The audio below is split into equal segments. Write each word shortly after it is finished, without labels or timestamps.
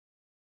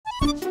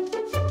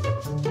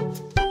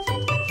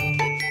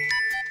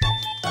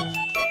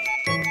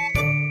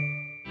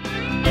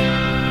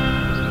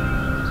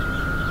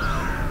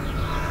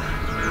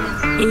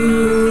She's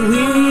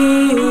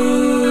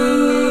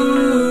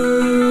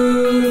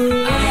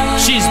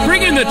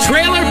bringing the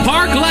trailer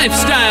park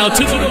lifestyle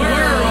to the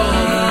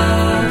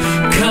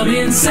world. Come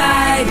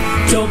inside,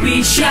 don't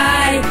be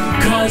shy,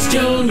 cause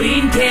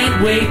Jolene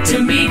can't wait to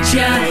meet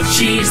ya.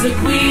 She's the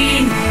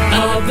queen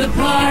of the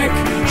park.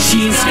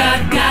 She's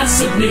got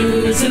gossip,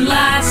 news, and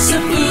lots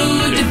of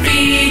food to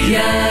feed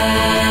ya.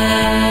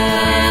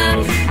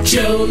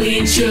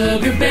 Jolene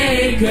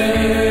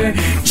Sugarbaker.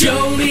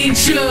 Jolene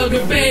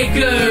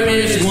Sugarbaker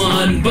is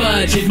one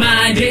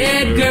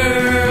budget-minded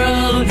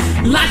girl.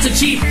 Lots of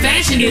cheap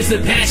fashion is the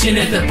passion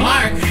at the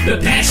park. The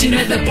passion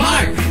at the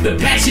park. The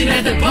passion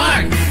at the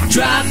park.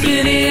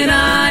 Dropping in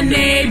on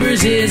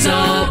neighbors is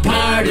all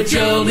part of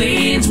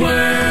Jolene's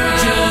world.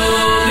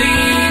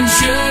 Jolene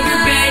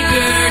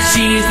Sugarbaker,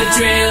 she's the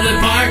trailer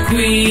park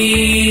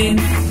queen.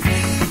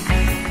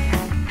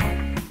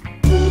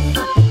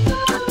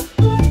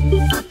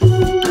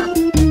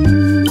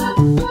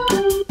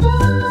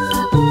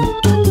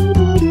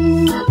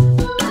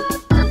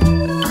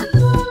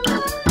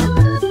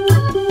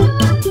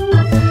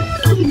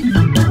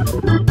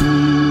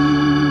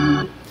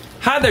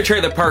 Hi there,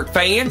 Trailer Park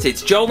fans.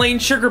 It's Jolene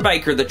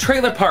Sugarbaker, the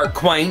Trailer Park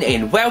Queen,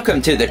 and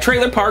welcome to the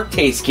Trailer Park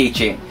Test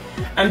Kitchen.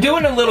 I'm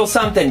doing a little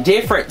something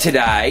different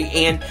today,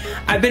 and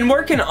I've been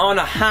working on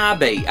a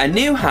hobby, a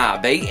new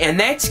hobby, and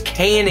that's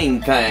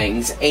canning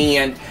things.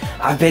 And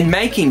I've been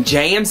making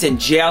jams and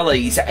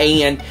jellies,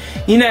 and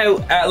you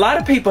know, a lot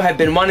of people have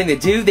been wanting to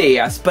do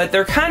this, but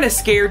they're kind of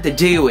scared to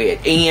do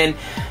it. And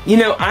you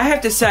know, I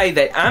have to say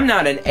that I'm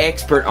not an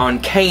expert on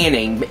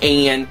canning,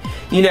 and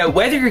you know,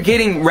 whether you're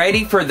getting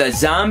ready for the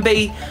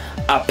zombie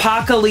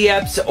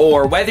apocalypse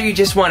or whether you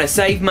just want to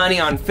save money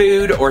on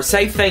food or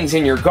save things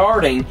in your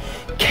garden,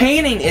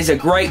 canning is a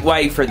great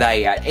way for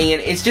that,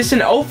 and it's just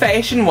an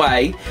old-fashioned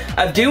way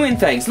of doing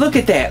things. Look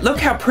at that. Look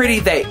how pretty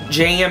that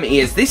jam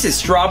is. This is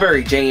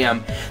strawberry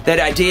jam that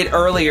I did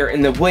earlier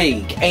in the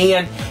week,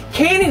 and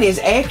canning is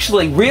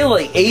actually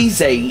really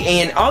easy,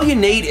 and all you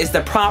need is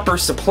the proper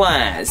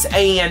supplies.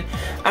 And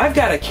I've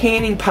got a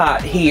canning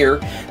pot here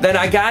that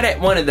I got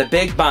at one of the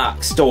big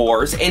box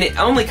stores, and it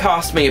only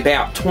cost me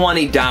about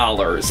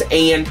 $20.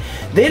 And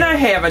then I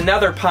have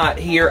another pot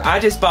here. I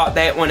just bought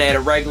that one at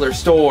a regular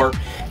store,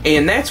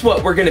 and that's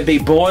what we're going to be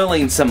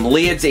boiling some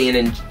lids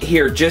in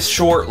here just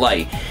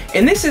shortly.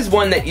 And this is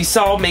one that you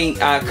saw me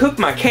cook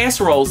my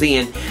casseroles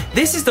in.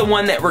 This is the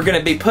one that we're going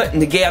to be putting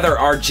together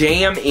our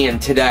jam in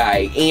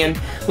today. And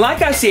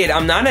like I said,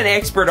 I'm not an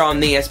expert on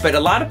this, but a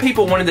lot of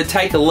people wanted to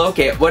take a look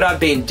at what I've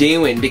been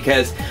doing,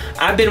 because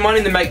I've been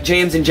wanting to make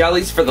jams and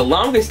jellies for the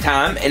longest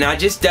time, and I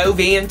just dove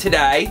in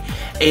today,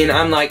 and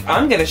I'm like,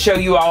 I'm going to show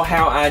you all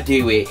how I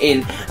do it.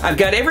 And I've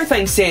got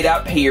everything set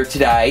up here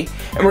today,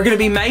 and we're going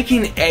to be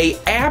making a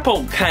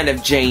apple kind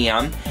of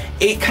jam.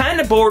 It kind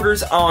of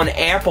borders on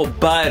apple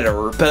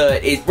butter,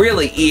 but it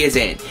really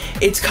isn't.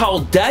 It's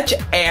called Dutch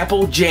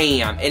apple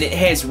jam, and it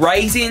has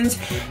raisins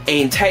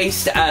and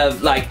taste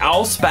of like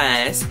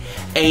allspice,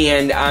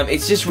 and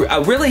it's just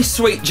a really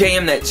sweet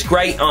jam that's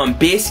great on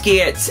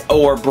biscuits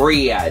or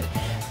bread.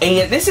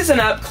 And this is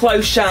an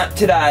up-close shot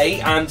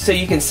today, so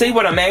you can see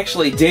what I'm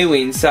actually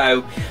doing.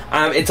 So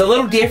it's a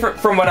little different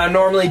from what I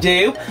normally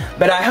do,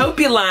 but I hope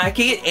you like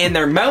it. And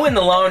they're mowing the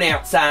lawn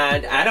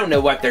outside. I don't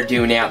know what they're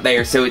doing out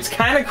there, so it's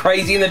kind of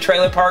crazy in the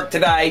trailer park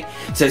today.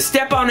 So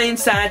step on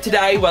inside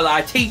today while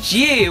I teach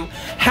you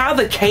how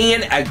to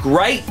can a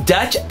great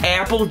Dutch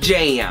apple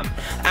jam.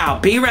 I'll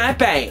be right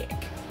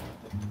back.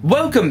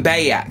 Welcome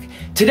back.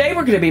 Today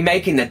we're going to be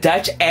making the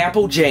Dutch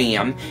apple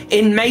jam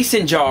in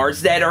mason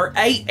jars that are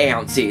 8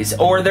 ounces,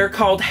 or they're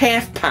called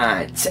half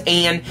pints.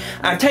 And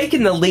I've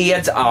taken the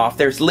lids off.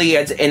 There's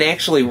lids and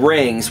actually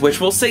rings, which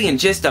we'll see in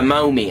just a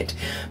moment.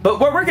 But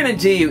what we're going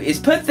to do is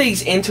put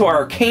these into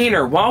our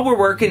canner while we're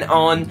working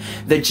on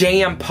the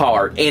jam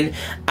part. And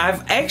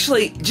I've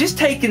actually just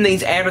taken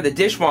these out of the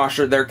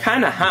dishwasher. They're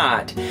kind of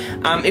hot.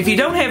 If you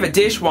don't have a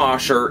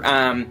dishwasher,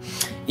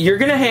 you're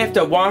going to have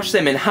to wash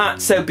them in hot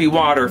soapy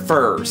water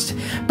first.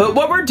 But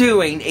what we're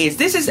doing is,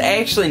 this is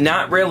actually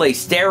not really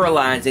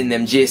sterilizing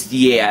them just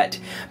yet,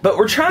 but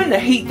we're trying to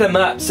heat them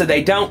up so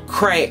they don't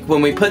crack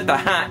when we put the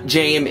hot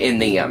jam in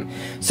them.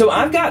 So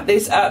I've got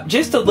this up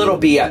just a little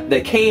bit,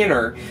 the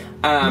canner,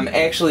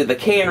 actually the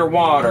canner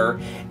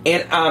water,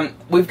 and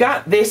we've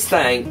got this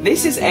thing.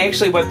 This is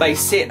actually what they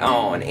sit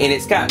on, and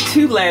it's got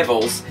 2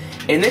 levels,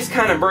 and this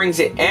kind of brings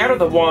it out of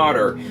the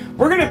water.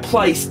 We're going to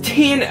place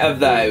 10 of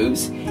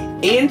those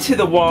into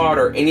the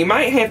water, and you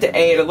might have to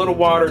add a little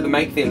water to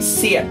make them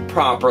sit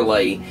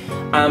properly,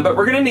 but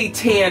we're going to need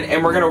 10,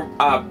 and we're going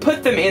to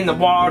put them in the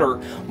water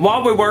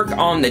while we work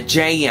on the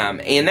jam,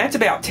 and that's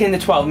about 10 to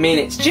 12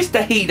 minutes just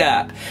to heat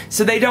up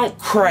so they don't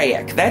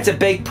crack. That's a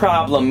big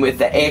problem with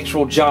the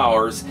actual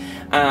jars.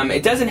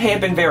 It doesn't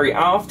happen very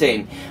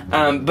often,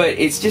 but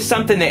it's just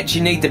something that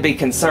you need to be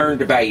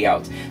concerned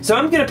about. So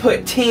I'm going to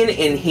put 10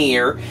 in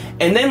here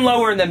and then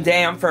lower them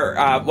down for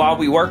while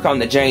we work on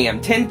the jam.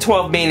 10 to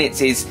 12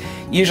 minutes is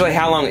usually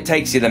how long it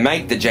takes you to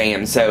make the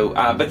jam. So,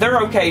 but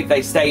they're okay if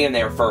they stay in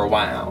there for a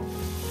while.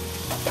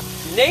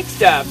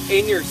 Next up,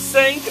 in your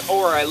sink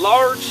or a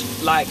large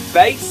like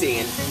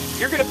basin,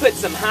 you're going to put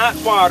some hot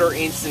water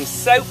and some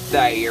soap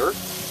there,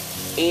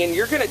 and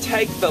you're going to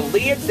take the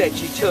lids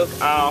that you took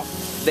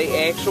off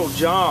the actual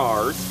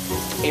jars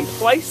and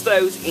place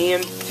those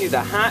into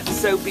the hot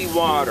soapy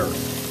water.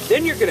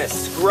 Then you're going to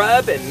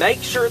scrub and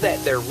make sure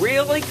that they're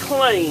really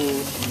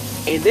clean,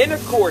 and then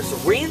of course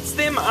rinse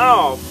them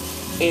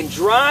off and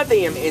dry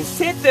them and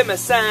set them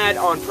aside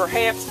on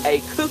perhaps a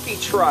cookie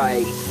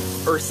tray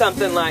or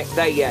something like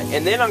that.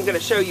 And then I'm going to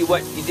show you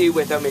what you do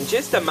with them in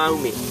just a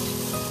moment.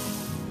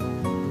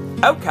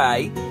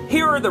 Okay,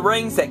 here are the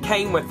rings that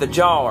came with the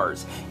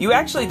jars. You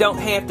actually don't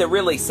have to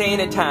really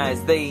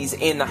sanitize these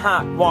in the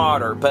hot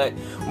water, but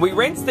we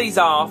rinsed these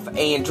off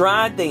and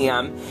dried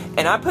them,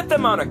 and I put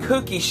them on a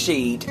cookie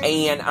sheet,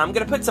 and I'm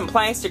going to put some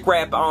plastic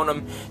wrap on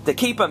them to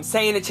keep them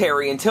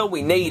sanitary until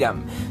we need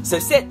them. So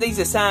set these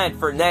aside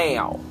for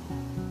now.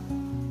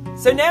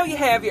 So now you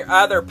have your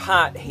other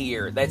pot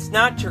here. That's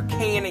not your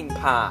canning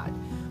pot.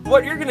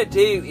 What you're going to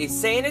do is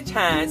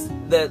sanitize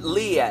the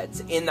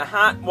lids in the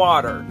hot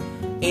water.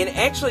 And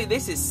actually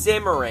this is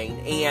simmering,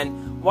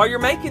 and while you're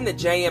making the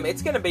jam,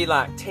 it's going to be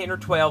like 10 or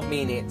 12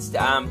 minutes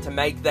to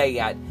make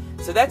that.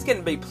 So that's going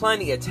to be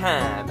plenty of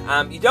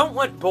time. You don't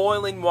want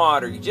boiling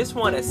water, you just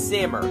want a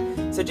simmer.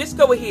 So just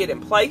go ahead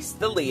and place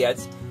the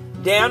lids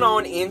down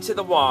on into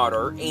the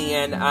water,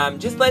 and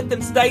just let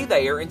them stay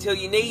there until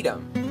you need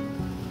them.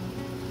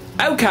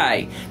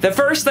 Okay, the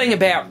first thing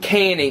about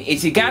canning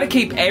is you got to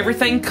keep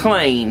everything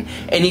clean,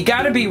 and you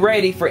got to be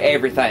ready for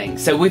everything.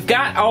 So we've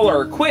got all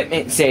our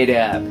equipment set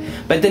up,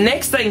 but the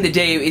next thing to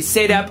do is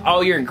set up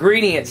all your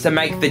ingredients to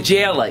make the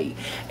jelly.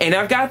 And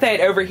I've got that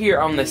over here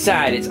on the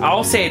side. It's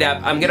all set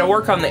up. I'm going to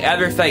work on the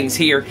other things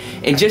here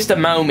in just a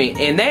moment,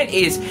 and that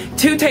is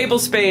 2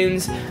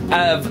 tablespoons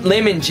of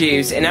lemon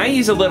juice, and I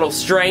use a little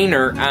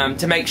strainer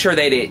to make sure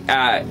that it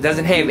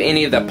doesn't have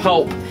any of the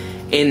pulp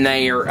in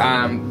there,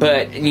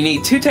 but you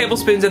need 2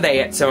 tablespoons of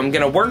that, so I'm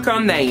going to work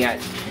on that.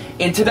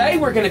 And today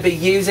we're going to be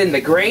using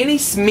the Granny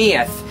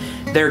Smith,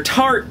 their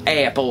tart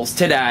apples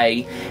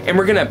today, and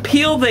we're going to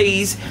peel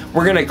these,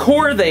 we're going to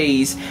core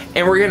these,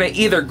 and we're going to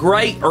either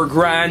grate or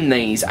grind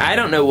these. I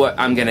don't know what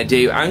I'm going to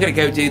do. I'm going to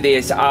go do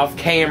this off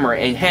camera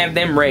and have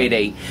them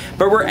ready,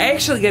 but we're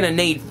actually going to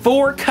need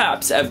 4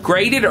 cups of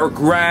grated or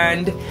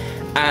grinded,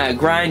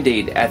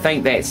 I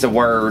think that's the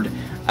word,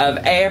 of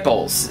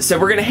apples. So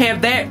we're going to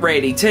have that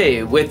ready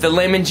too, with the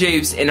lemon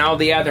juice and all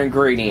the other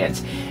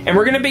ingredients. And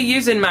we're going to be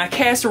using my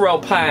casserole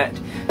pot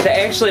to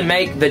actually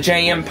make the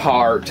jam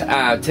part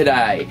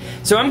today.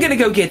 So I'm going to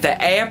go get the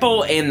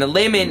apple and the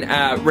lemon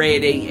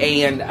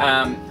ready, and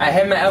I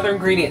have my other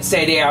ingredients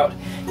set out.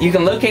 You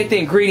can look at the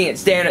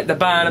ingredients down at the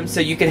bottom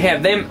so you can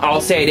have them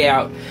all set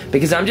out,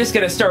 because I'm just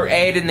going to start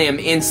adding them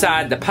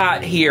inside the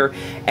pot here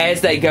as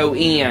they go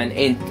in,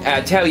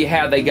 and tell you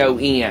how they go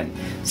in.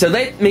 So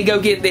let me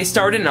go get this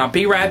started, and I'll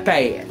be right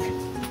back.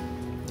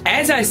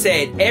 As I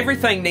said,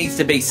 everything needs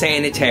to be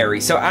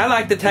sanitary, so I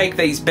like to take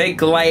these big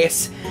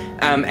glass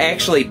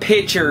actually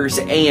pitchers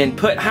and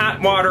put hot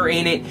water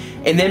in it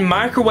and then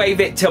microwave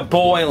it to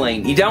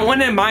boiling. You don't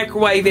want to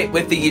microwave it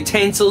with the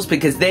utensils,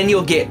 because then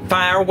you'll get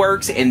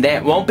fireworks, and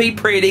that won't be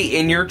pretty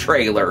in your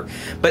trailer.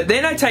 But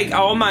then I take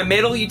all my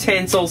metal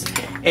utensils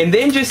and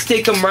then just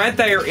stick them right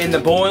there in the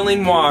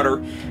boiling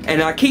water,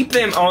 and I keep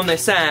them on the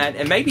side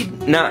and maybe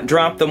not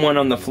drop the one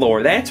on the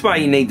floor. That's why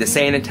you need to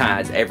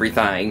sanitize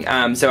everything.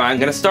 So I'm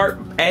going to start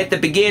at the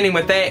beginning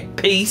with that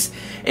piece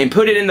and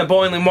put it in the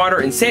boiling water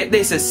and set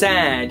this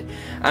aside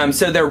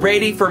so they're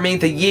ready for me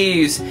to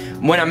use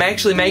when I'm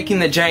actually making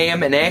the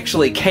jam and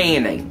actually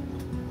canning.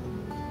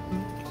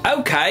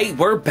 Okay,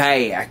 we're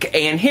back,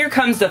 and here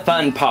comes the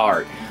fun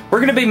part. We're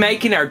going to be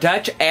making our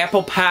Dutch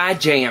apple pie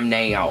jam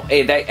now.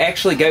 That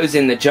actually goes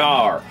in the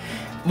jar.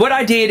 What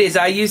I did is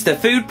I used the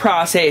food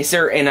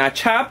processor, and I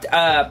chopped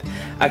up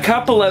a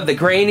couple of the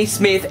Granny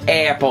Smith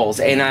apples,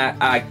 and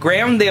I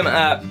ground them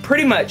up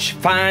pretty much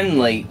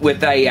finely with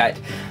that.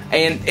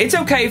 And it's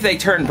okay if they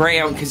turn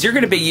brown, because you're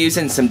going to be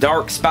using some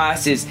dark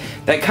spices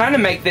that kind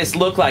of make this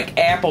look like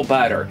apple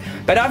butter.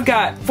 But I've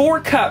got 4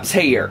 cups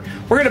here.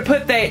 We're going to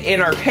put that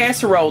in our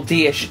casserole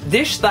dish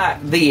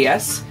like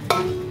this,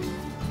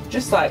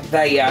 just like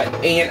that.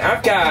 And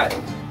I've got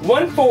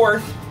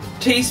 1/4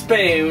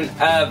 teaspoon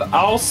of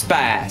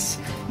allspice.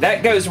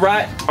 That goes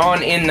right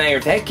on in there.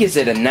 That gives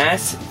it a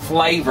nice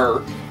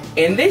flavor.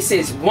 And this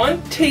is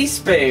 1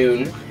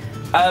 teaspoon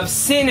of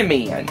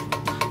cinnamon.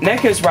 And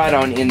that goes right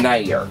on in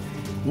there.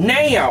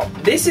 Now,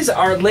 this is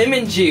our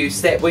lemon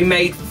juice that we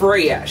made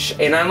fresh.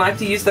 And I like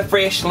to use the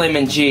fresh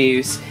lemon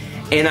juice.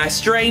 And I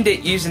strained it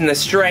using the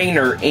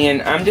strainer.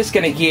 And I'm just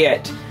going to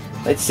get,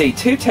 let's see,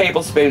 2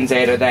 tablespoons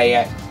out of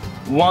that.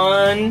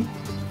 1,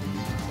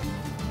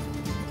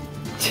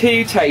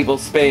 2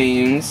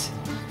 tablespoons.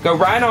 Go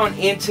right on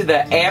into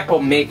the apple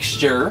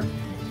mixture.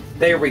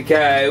 There we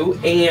go.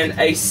 And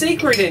a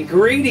secret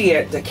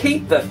ingredient to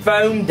keep the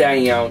foam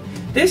down,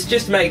 this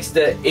just makes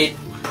it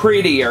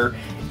prettier,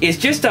 is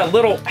just a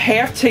little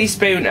 1/2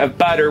 teaspoon of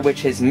butter,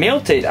 which has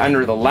melted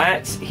under the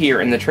lights here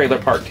in the Trailer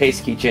Park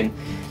Test Kitchen.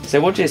 So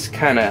we'll just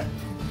kind of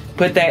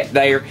put that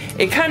there.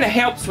 It kind of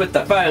helps with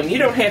the foam. You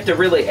don't have to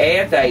really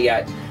add that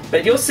yet,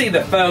 but you'll see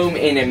the foam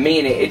in a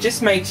minute. It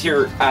just makes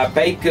your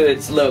baked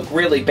goods look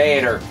really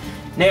better.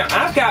 Now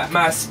I've got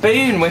my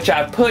spoon, which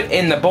I put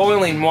in the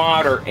boiling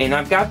water, and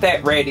I've got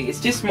that ready. It's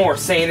just more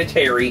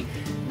sanitary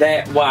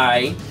that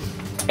way.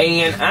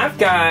 And I've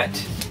got,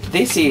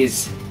 this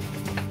is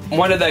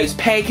one of those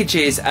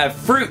packages of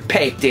fruit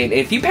pectin.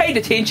 If you paid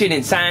attention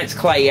in science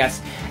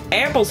class,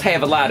 apples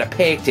have a lot of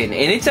pectin,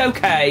 and it's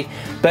okay,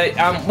 but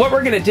what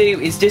we're going to do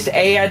is just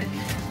add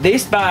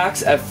this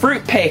box of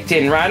fruit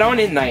pectin right on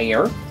in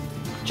there,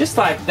 just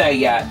like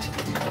that.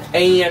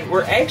 And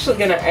we're actually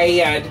going to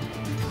add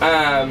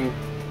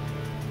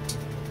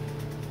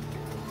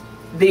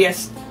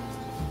this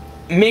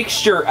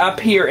mixture up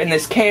here in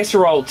this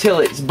casserole till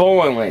it's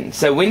boiling.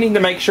 So we need to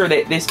make sure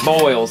that this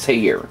boils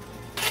here.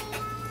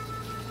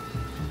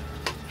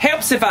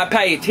 Helps if I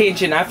pay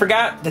attention. I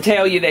forgot to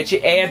tell you that you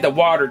add the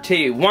water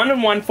too. 1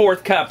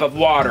 1/4 cup of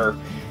water.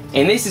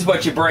 And this is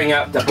what you bring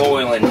up to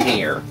boiling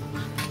here.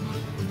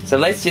 So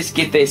let's just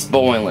get this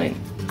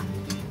boiling.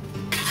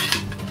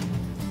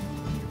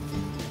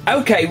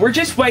 Okay, we're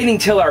just waiting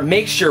till our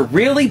mixture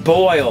really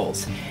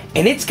boils.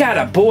 And it's got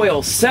to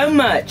boil so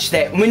much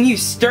that when you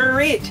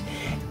stir it,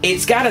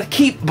 it's got to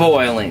keep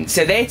boiling.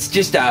 So that's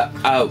just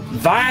a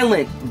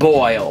violent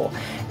boil.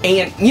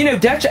 And, you know,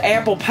 Dutch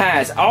apple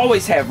pies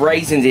always have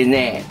raisins in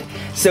that.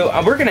 So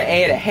we're going to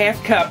add a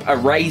 1/2 cup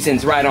of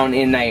raisins right on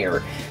in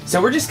there.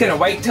 So we're just going to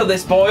wait till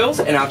this boils,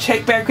 and I'll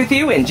check back with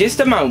you in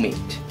just a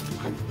moment.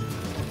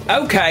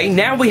 Okay,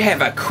 now we have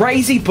a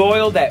crazy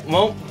boil that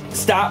won't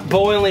stop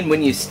boiling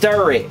when you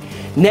stir it.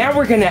 Now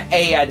we're going to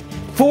add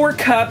 4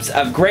 cups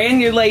of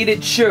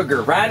granulated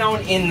sugar right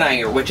on in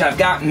there, which I've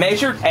got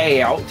measured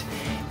out.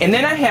 And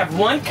then I have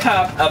 1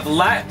 cup of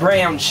light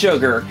brown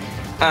sugar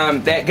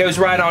that goes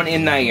right on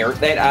in there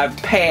that I've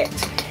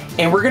packed.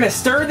 And we're going to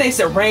stir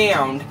this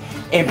around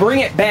and bring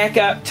it back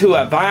up to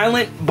a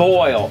violent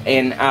boil.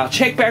 And I'll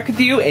check back with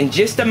you in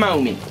just a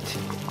moment.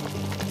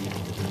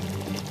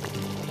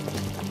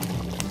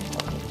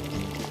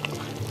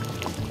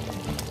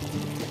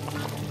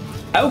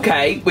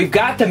 Okay, we've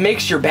got the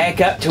mixture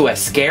back up to a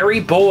scary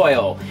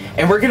boil.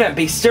 And we're going to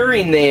be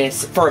stirring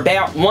this for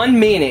about 1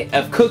 minute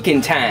of cooking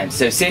time.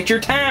 So set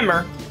your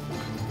timer.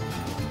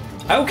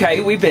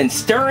 Okay, we've been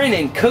stirring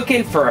and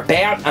cooking for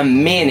about a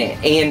minute.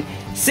 And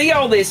see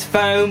all this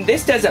foam?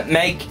 This doesn't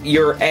make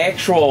your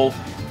actual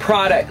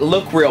product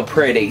look real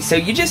pretty. So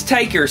you just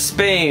take your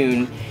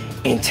spoon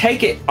and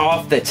take it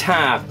off the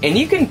top. And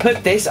you can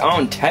put this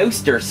on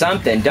toast or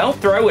something. Don't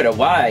throw it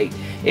away.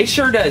 It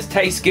sure does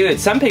taste good.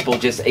 Some people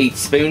just eat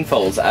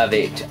spoonfuls of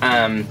it.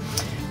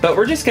 But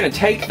we're just going to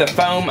take the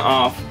foam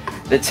off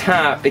the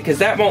top because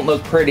that won't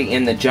look pretty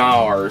in the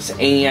jars.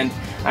 And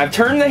I've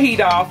turned the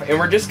heat off, and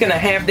we're just going to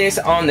have this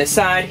on the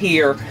side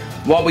here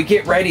while we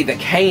get ready to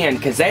can,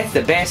 because that's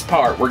the best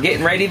part. We're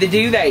getting ready to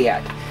do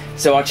that.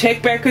 So I'll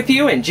check back with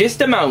you in just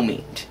a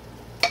moment.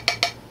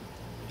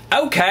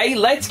 Okay,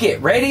 let's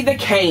get ready to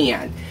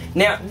can.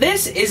 Now,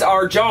 this is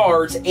our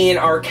jars in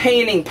our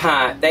canning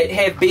pot that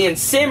have been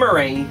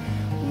simmering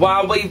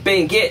while we've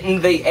been getting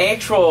the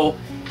actual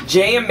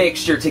jam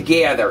mixture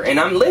together. And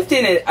I'm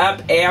lifting it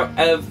up out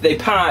of the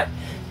pot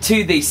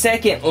to the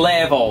second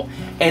level.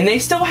 And they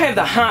still have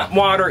the hot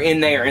water in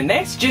there. And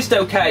that's just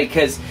okay,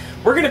 because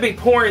we're going to be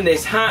pouring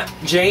this hot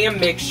jam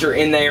mixture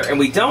in there, and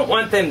we don't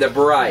want them to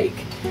break.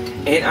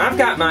 And I've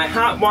got my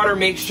hot water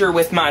mixture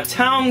with my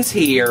tongs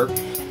here.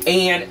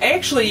 And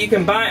actually, you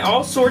can buy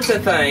all sorts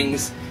of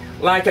things,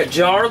 like a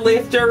jar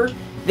lifter.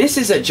 This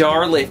is a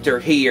jar lifter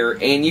here,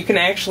 and you can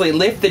actually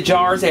lift the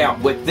jars out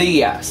with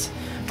this.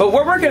 But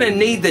what we're going to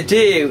need to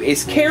do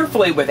is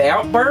carefully,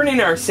 without burning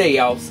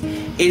ourselves,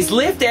 is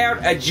lift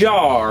out a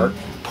jar,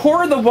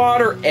 pour the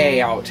water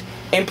out,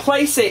 and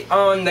place it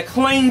on the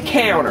clean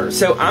counter.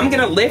 So I'm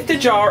going to lift the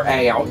jar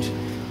out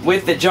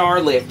with the jar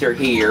lifter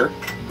here.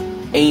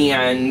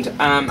 And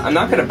I'm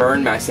not going to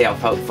burn myself,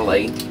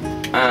 hopefully.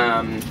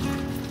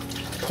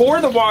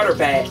 Pour the water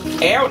back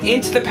out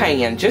into the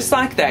pan, just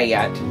like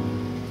that.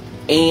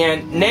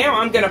 And now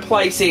I'm going to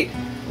place it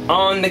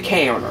on the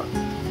counter.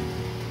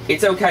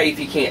 It's okay if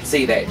you can't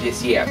see that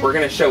just yet. We're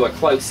going to show a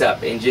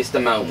close-up in just a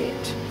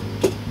moment.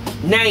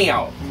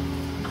 Now,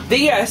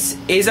 this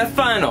is a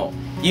funnel.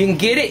 You can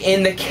get it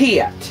in the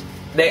kit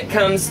that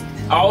comes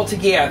all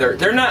together.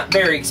 They're not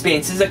very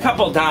expensive, it's a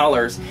couple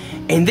dollars.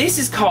 And this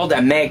is called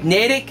a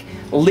magnetic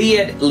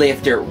lid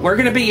lifter. We're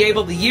going to be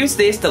able to use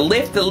this to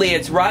lift the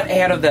lids right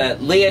out of the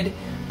lid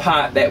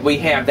pot that we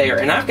have there.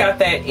 And I've got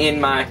that in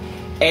my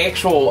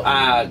actual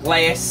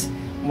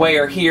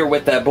glassware here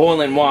with the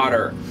boiling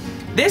water.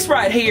 This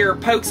right here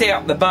pokes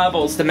out the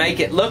bubbles to make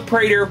it look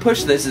prettier.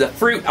 Push this is a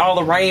fruit all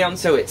around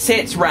so it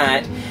sits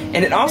right.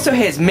 And it also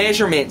has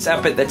measurements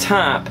up at the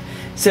top,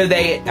 so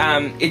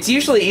that it's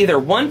usually either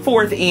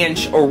 1/4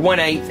 inch or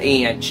 1/8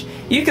 inch.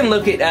 You can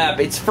look it up.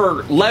 It's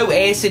for low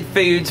acid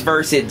foods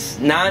versus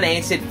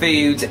non-acid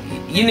foods.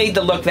 You need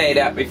to look that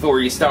up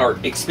before you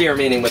start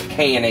experimenting with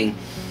canning.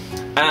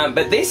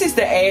 But this is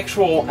the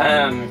actual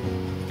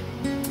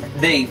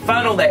the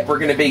funnel that we're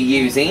going to be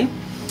using.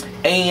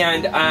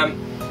 And I'm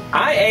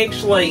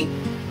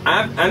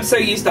so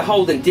used to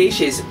holding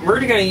dishes. We're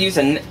going to use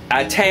a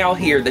towel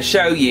here to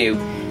show you.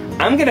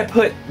 I'm going to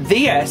put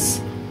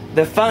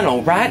the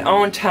funnel right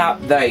on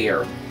top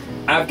there.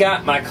 I've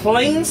got my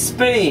clean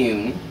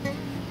spoon,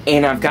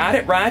 and I've got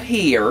it right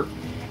here.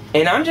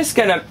 And I'm just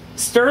going to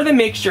stir the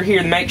mixture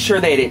here to make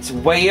sure that it's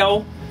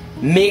well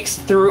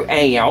mixed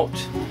throughout.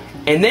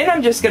 And then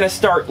I'm just going to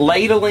start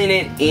ladling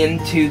it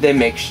into the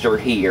mixture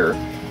here.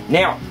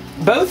 Now,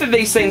 both of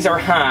these things are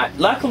hot.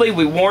 Luckily,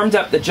 we warmed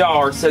up the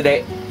jar so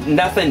that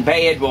nothing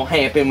bad will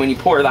happen when you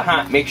pour the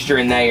hot mixture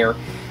in there.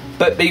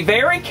 But be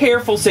very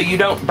careful so you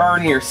don't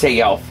burn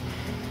yourself.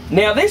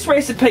 Now, this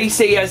recipe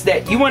says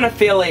that you want to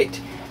fill it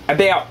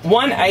about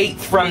 1/8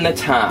 from the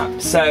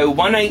top. So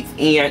 1/8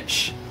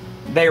 inch.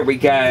 There we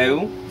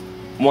go.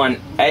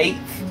 1/8,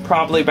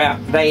 probably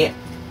about that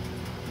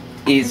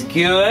is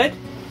good.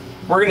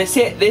 We're going to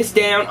set this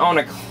down on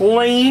a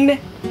clean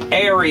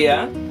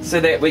area so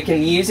that we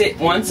can use it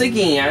once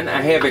again.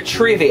 I have a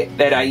trivet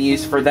that I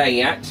use for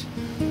that.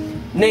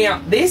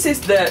 Now, this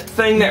is the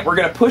thing that we're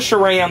going to push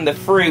around the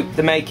fruit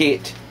to make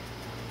it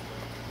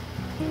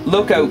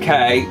look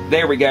okay.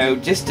 There we go.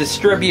 Just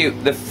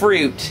distribute the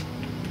fruit.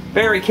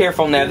 Very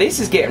careful now. This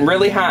is getting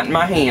really hot in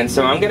my hand,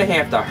 so I'm going to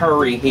have to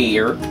hurry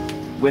here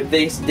with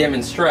this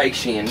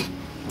demonstration.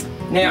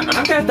 Now,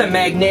 I've got the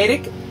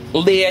magnetic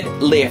lid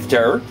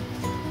lifter.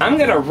 I'm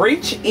going to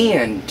reach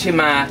into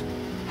my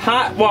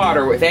hot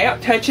water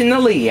without touching the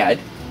lid,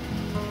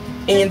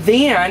 and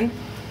then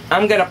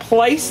I'm going to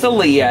place the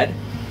lid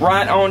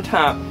right on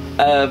top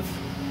of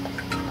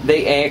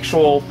the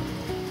actual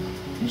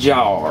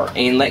jar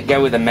and let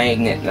go of the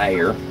magnet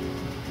there.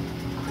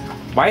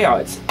 Wow,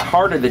 it's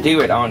harder to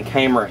do it on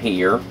camera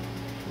here.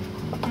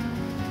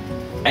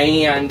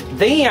 And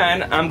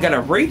then I'm going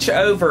to reach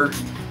over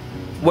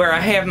where I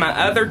have my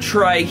other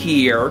tray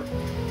here,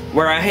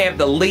 where I have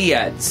the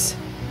lids.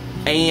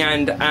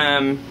 And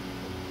I'm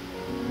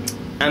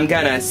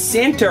going to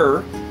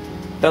center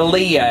the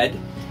lid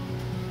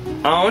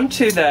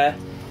onto the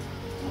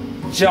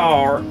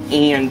jar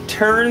and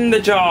turn the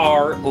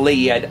jar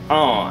lid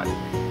on.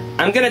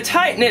 I'm going to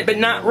tighten it, but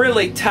not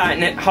really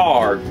tighten it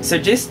hard. So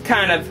just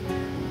kind of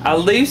a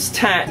loose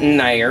tighten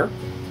there.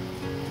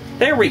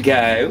 There we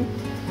go.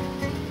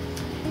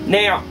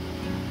 Now,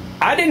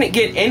 I didn't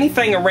get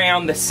anything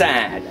around the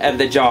side of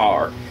the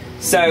jar.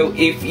 So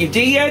if you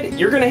did,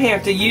 you're going to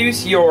have to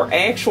use your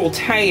actual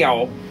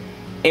towel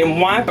and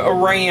wipe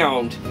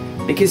around,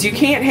 because you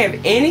can't have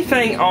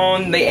anything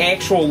on the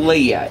actual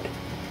lid.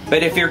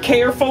 But if you're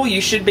careful,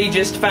 you should be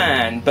just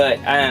fine. But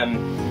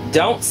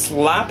don't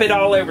slop it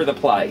all over the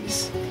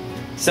place.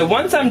 So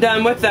once I'm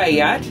done with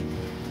that,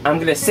 I'm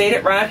going to set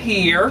it right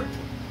here,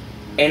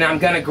 and I'm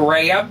going to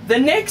grab the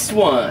next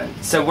one.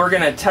 So we're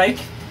going to take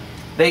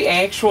the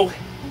actual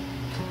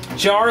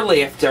jar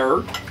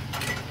lifter,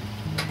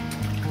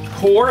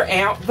 pour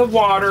out the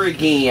water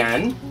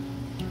again.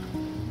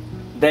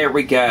 There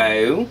we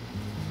go.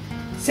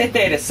 Set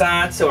that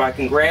aside so I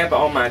can grab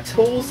all my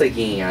tools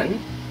again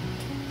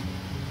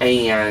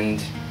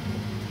and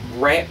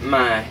wrap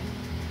my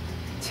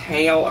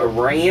towel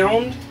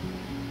around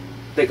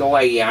the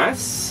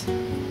glass.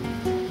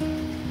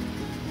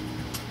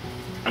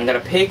 I'm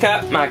going to pick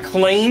up my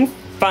clean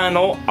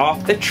funnel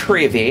off the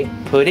trivet,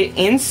 put it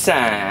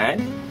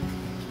inside.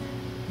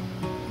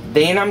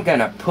 Then I'm going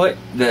to put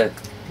the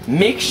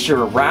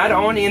mixture right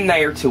on in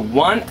there to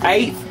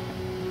 1/8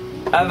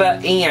 of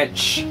an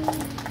inch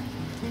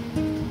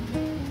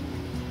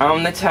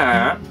on the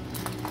top.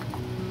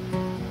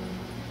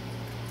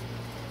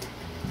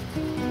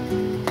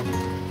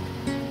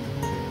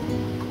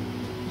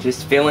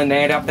 Just filling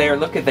that up there.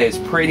 Look at those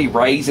pretty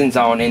raisins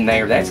on in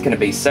there. That's going to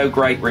be so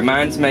great.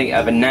 Reminds me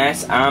of a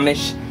nice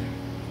Amish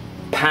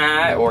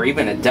pie or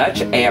even a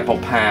Dutch apple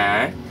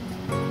pie.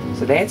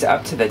 So that's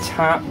up to the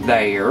top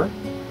there.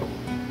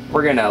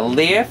 We're going to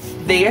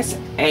lift this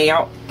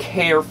out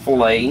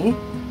carefully.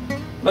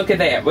 Look at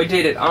that. We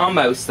did it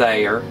almost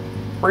there.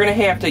 We're going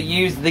to have to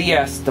use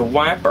this to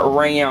wipe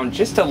around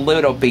just a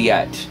little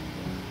bit,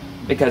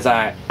 because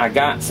I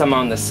got some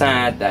on the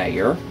side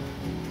there.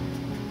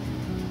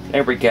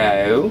 There we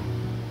go.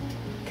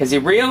 Because you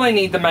really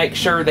need to make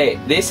sure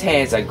that this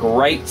has a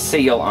great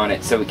seal on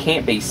it, so it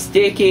can't be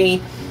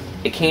sticky.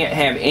 It can't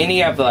have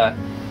any of the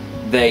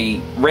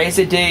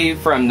residue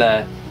from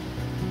the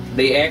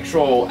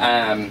actual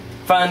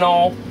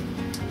funnel.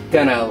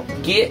 Gonna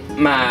get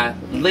my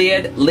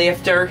lid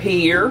lifter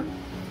here,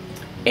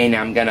 and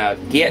I'm gonna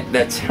get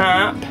the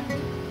top,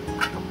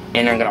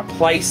 and I'm gonna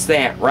place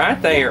that right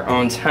there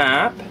on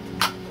top.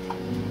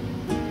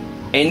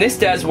 And this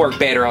does work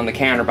better on the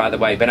counter, by the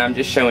way, but I'm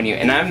just showing you.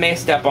 And I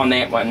messed up on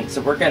that one,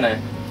 so we're going to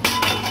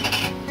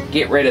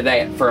get rid of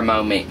that for a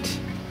moment.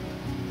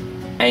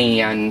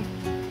 And,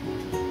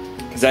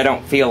 because I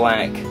don't feel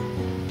like,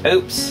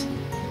 oops.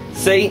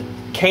 See,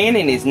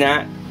 canning is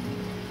not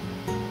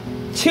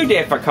too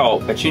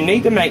difficult, but you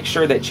need to make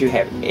sure that you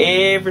have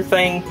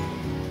everything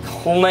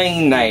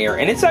clean there.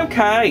 And it's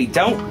okay.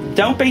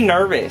 Don't be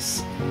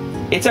nervous.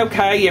 It's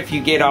okay if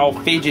you get all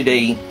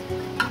fidgety,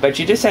 but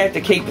you just have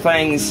to keep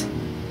things.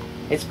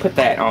 Let's put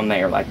that on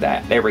there like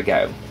that. There we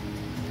go.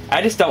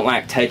 I just don't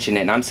like touching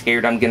it. I'm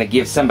scared I'm going to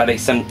give somebody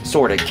some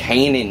sort of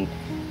canning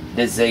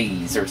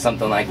disease or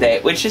something like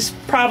that, which is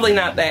probably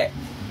not that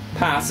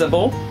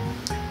possible.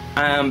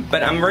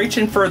 But I'm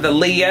reaching for the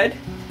lid,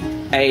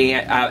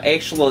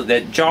 actually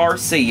the jar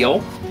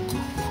seal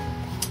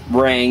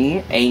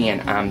ring,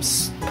 and I'm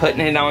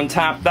putting it on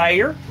top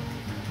there.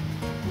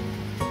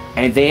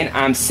 And then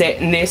I'm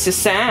setting this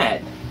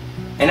aside.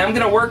 And I'm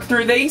going to work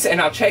through these,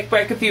 and I'll check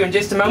back with you in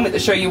just a moment to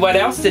show you what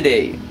else to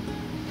do.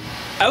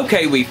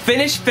 Okay, we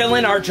finished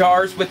filling our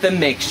jars with the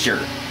mixture.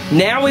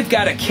 Now we've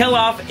got to kill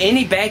off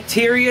any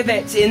bacteria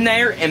that's in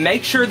there and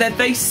make sure that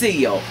they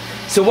seal.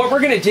 So what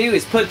we're going to do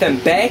is put them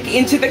back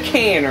into the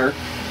canner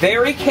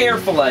very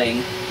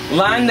carefully,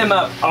 line them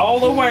up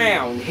all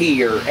around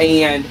here,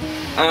 and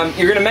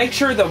you're going to make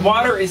sure the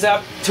water is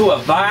up to a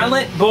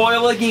violent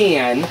boil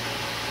again.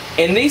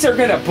 And these are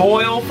going to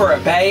boil for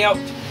about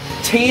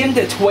 10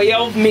 to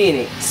 12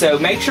 minutes. So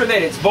make sure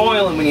that it's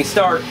boiling when you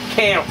start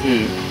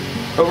counting.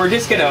 But we're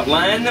just going to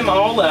line them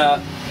all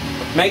up.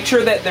 Make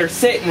sure that they're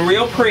sitting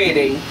real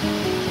pretty.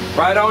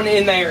 Right on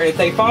in there. If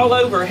they fall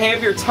over,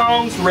 have your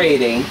tongs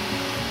ready.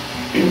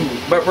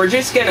 But we're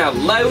just going to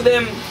lower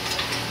them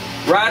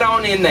right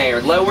on in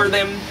there. Lower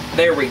them.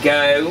 There we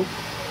go.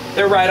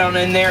 They're right on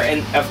in there.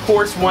 And of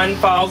course one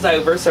falls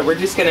over. So we're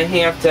just going to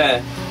have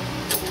to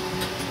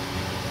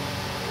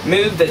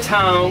move the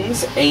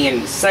tongs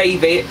and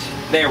save it.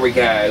 There we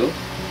go.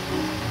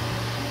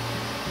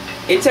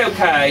 It's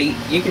okay.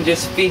 You can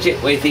just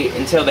fidget with it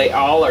until they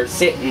all are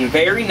sitting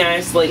very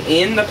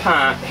nicely in the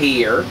pot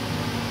here.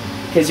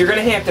 Because you're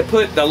going to have to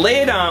put the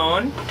lid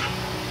on.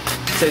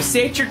 So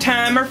set your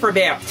timer for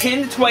about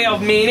 10 to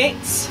 12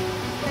 minutes.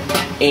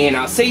 And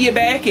I'll see you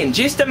back in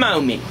just a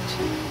moment.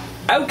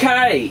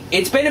 Okay,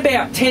 it's been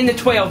about 10 to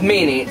 12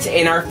 minutes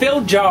and our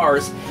filled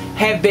jars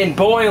have been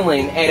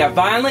boiling at a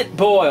violent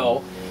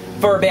boil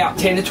for about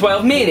 10 to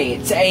 12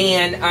 minutes.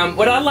 And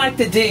what I like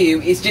to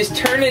do is just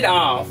turn it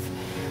off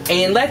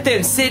and let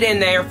them sit in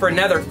there for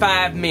another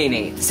 5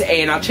 minutes.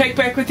 And I'll check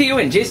back with you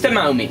in just a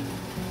moment.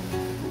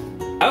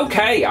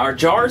 Okay, our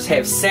jars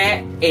have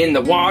sat in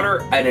the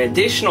water an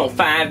additional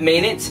 5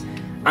 minutes.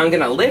 I'm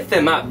going to lift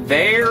them up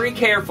very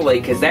carefully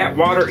because that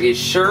water is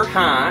sure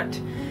hot.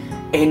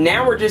 And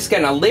now we're just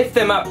going to lift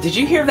them up. Did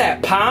you hear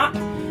that pop?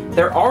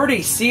 They're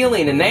already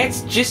sealing, and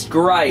that's just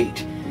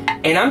great.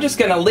 And I'm just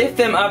going to lift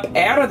them up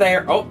out of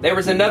there. Oh, there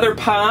was another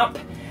pop.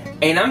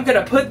 And I'm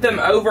going to put them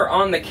over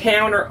on the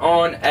counter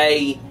on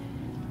a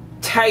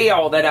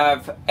towel that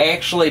I've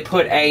actually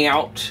put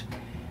out.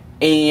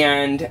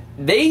 And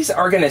these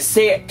are going to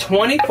sit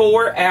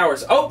 24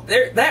 hours. Oh,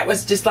 that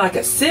was just like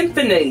a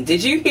symphony.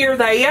 Did you hear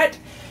that?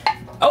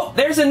 Oh,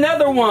 there's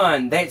another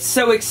one. That's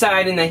so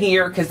exciting to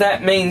hear because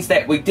that means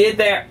that we did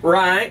that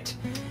right.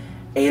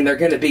 And they're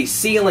going to be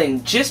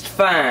sealing just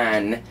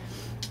fine.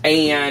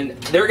 And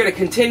they're going to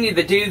continue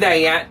to do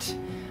that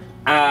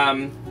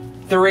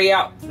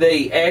throughout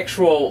the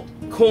actual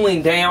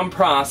cooling down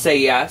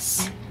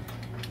process.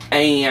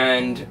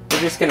 And we're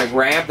just going to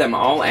grab them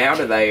all out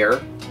of there.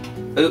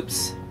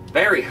 Oops,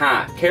 very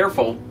hot.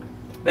 Careful.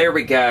 There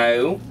we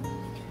go.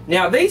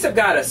 Now these have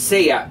got to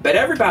sit, but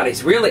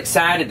everybody's real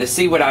excited to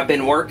see what I've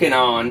been working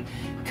on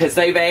because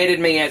they've added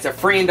me as a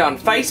friend on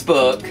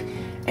Facebook,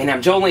 and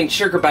I'm Jolene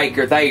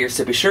Sugarbaker there,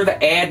 so be sure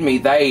to add me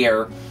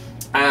there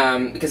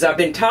because I've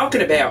been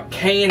talking about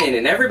canning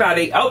and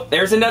everybody. Oh,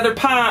 there's another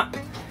pop.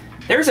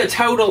 There's a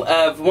total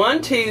of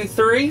 1, 2,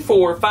 3,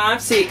 4,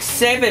 5, 6,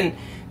 7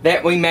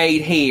 that we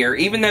made here,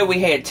 even though we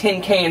had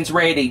 10 cans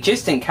ready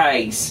just in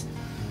case.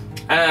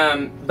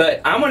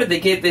 But I wanted to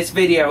get this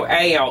video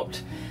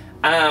out.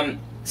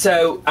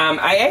 So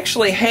I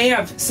actually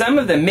have some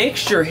of the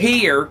mixture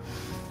here,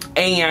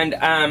 and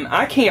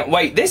I can't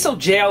wait. This will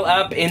gel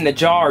up in the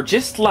jar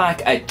just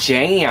like a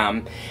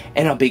jam,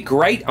 and it'll be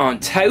great on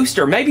toast.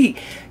 Or maybe,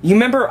 you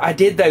remember I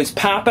did those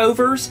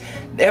popovers?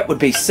 That would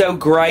be so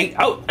great.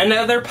 Oh,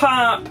 another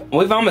pop.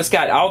 We've almost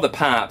got all the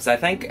pops, I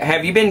think.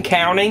 Have you been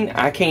counting?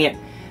 I can't.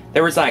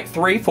 There was like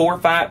 3, 4,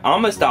 5,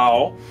 almost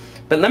all.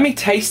 But let me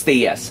taste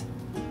this.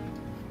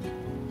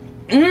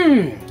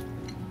 Mmm.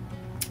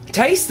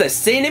 Taste the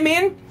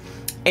cinnamon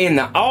and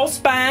the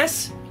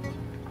allspice.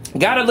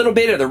 Got a little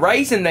bit of the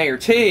raisin there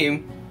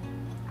too.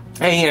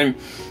 And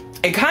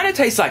it kind of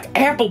tastes like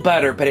apple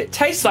butter, but it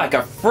tastes like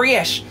a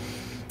fresh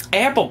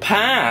apple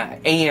pie.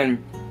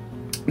 And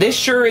this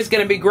sure is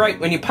going to be great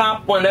when you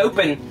pop one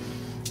open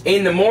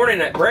in the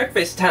morning at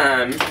breakfast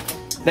time.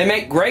 They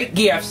make great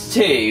gifts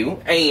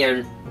too.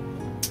 And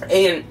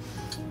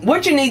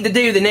what you need to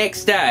do the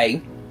next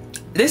day,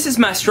 this is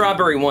my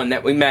strawberry one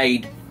that we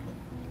made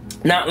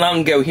not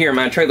long ago here in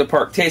my trailer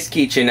park test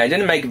kitchen. I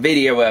didn't make a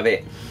video of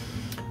it.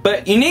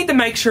 But you need to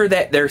make sure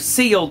that they're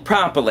sealed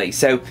properly.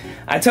 So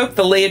I took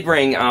the lid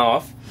ring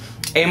off.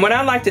 And what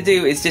I like to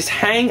do is just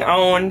hang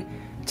on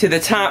to the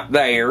top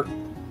there.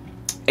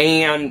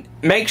 And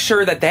make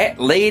sure that that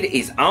lid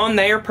is on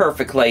there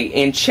perfectly.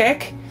 And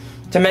check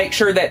to make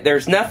sure that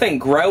there's nothing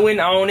growing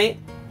on it.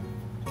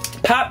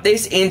 Pop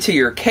this into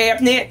your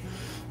cabinet,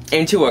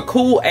 into a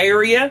cool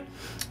area,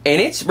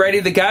 and it's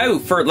ready to go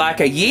for like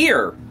a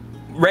year.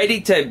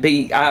 Ready to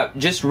be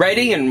just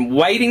ready and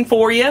waiting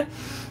for you.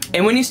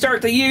 And when you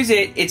start to use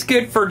it, it's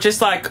good for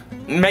just like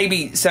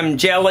maybe some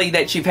jelly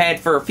that you've had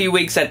for a few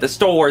weeks at the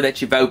store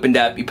that you've opened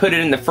up. You put it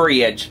in the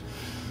fridge.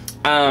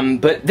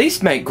 But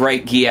these make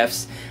great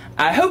gifts.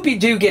 I hope you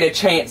do get a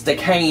chance to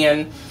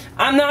can.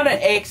 I'm not an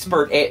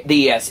expert at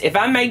this. If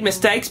I made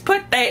mistakes,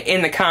 put that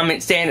in the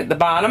comment stand at the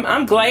bottom.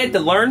 I'm glad to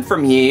learn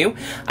from you.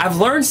 I've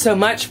learned so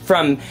much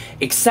from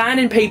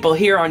exciting people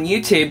here on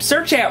YouTube.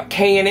 Search out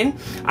canning.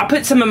 I'll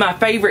put some of my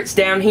favorites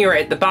down here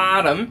at the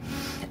bottom.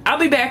 I'll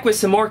be back with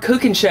some more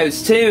cooking shows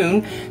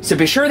soon, so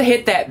be sure to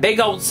hit that big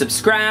old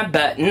subscribe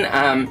button.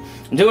 I'm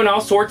doing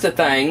all sorts of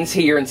things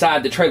here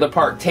inside the Trailer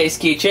Park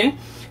Test Kitchen.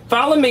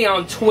 Follow me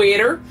on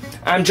Twitter.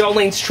 I'm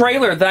Jolene's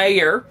Trailer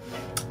there.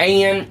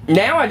 And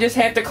now I just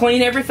have to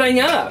clean everything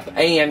up.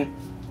 And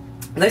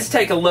let's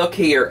take a look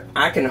here.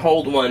 I can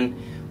hold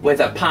one with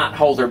a pot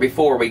holder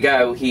before we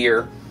go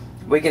here.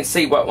 We can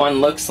see what one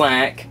looks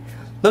like.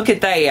 Look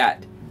at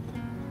that.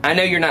 I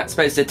know you're not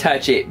supposed to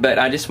touch it, but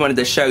I just wanted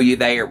to show you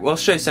there. We'll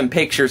show some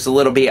pictures a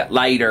little bit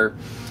later.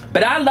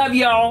 But I love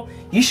y'all.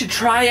 You should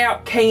try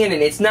out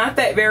canning. It's not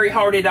that very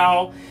hard at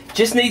all.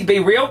 Just need to be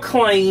real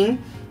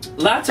clean.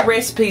 Lots of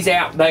recipes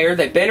out there.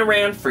 They've been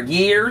around for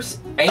years,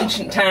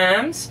 ancient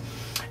times.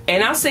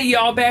 And I'll see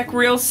y'all back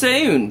real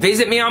soon.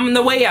 Visit me on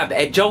the web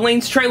at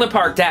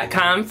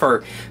jolenstrailerpark.com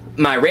for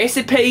my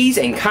recipes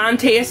and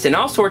contests and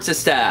all sorts of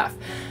stuff.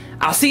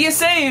 I'll see you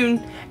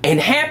soon, and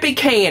happy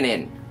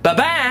canning.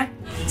 Bye-bye.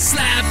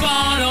 Slap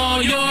on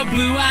all your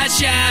blue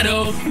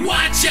eyeshadow.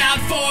 Watch out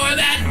for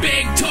that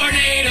big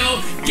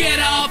tornado.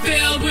 Get all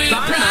filled with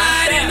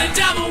pride in the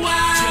double wide.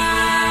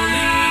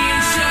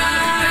 Jolene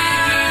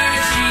Sugarbaker,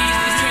 she's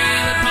the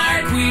trailer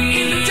park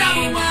queen. In the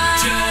double wide.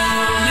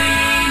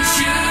 Jolene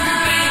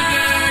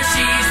Sugarbaker,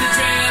 she's the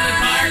trailer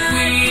park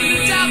queen. In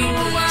the double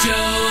wide.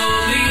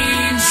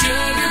 Jolene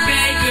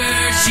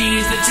Sugarbaker,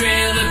 she's the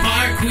trailer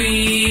park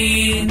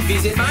queen.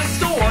 Visit my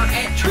store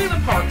at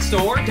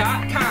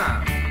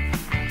trailerparkstore.com.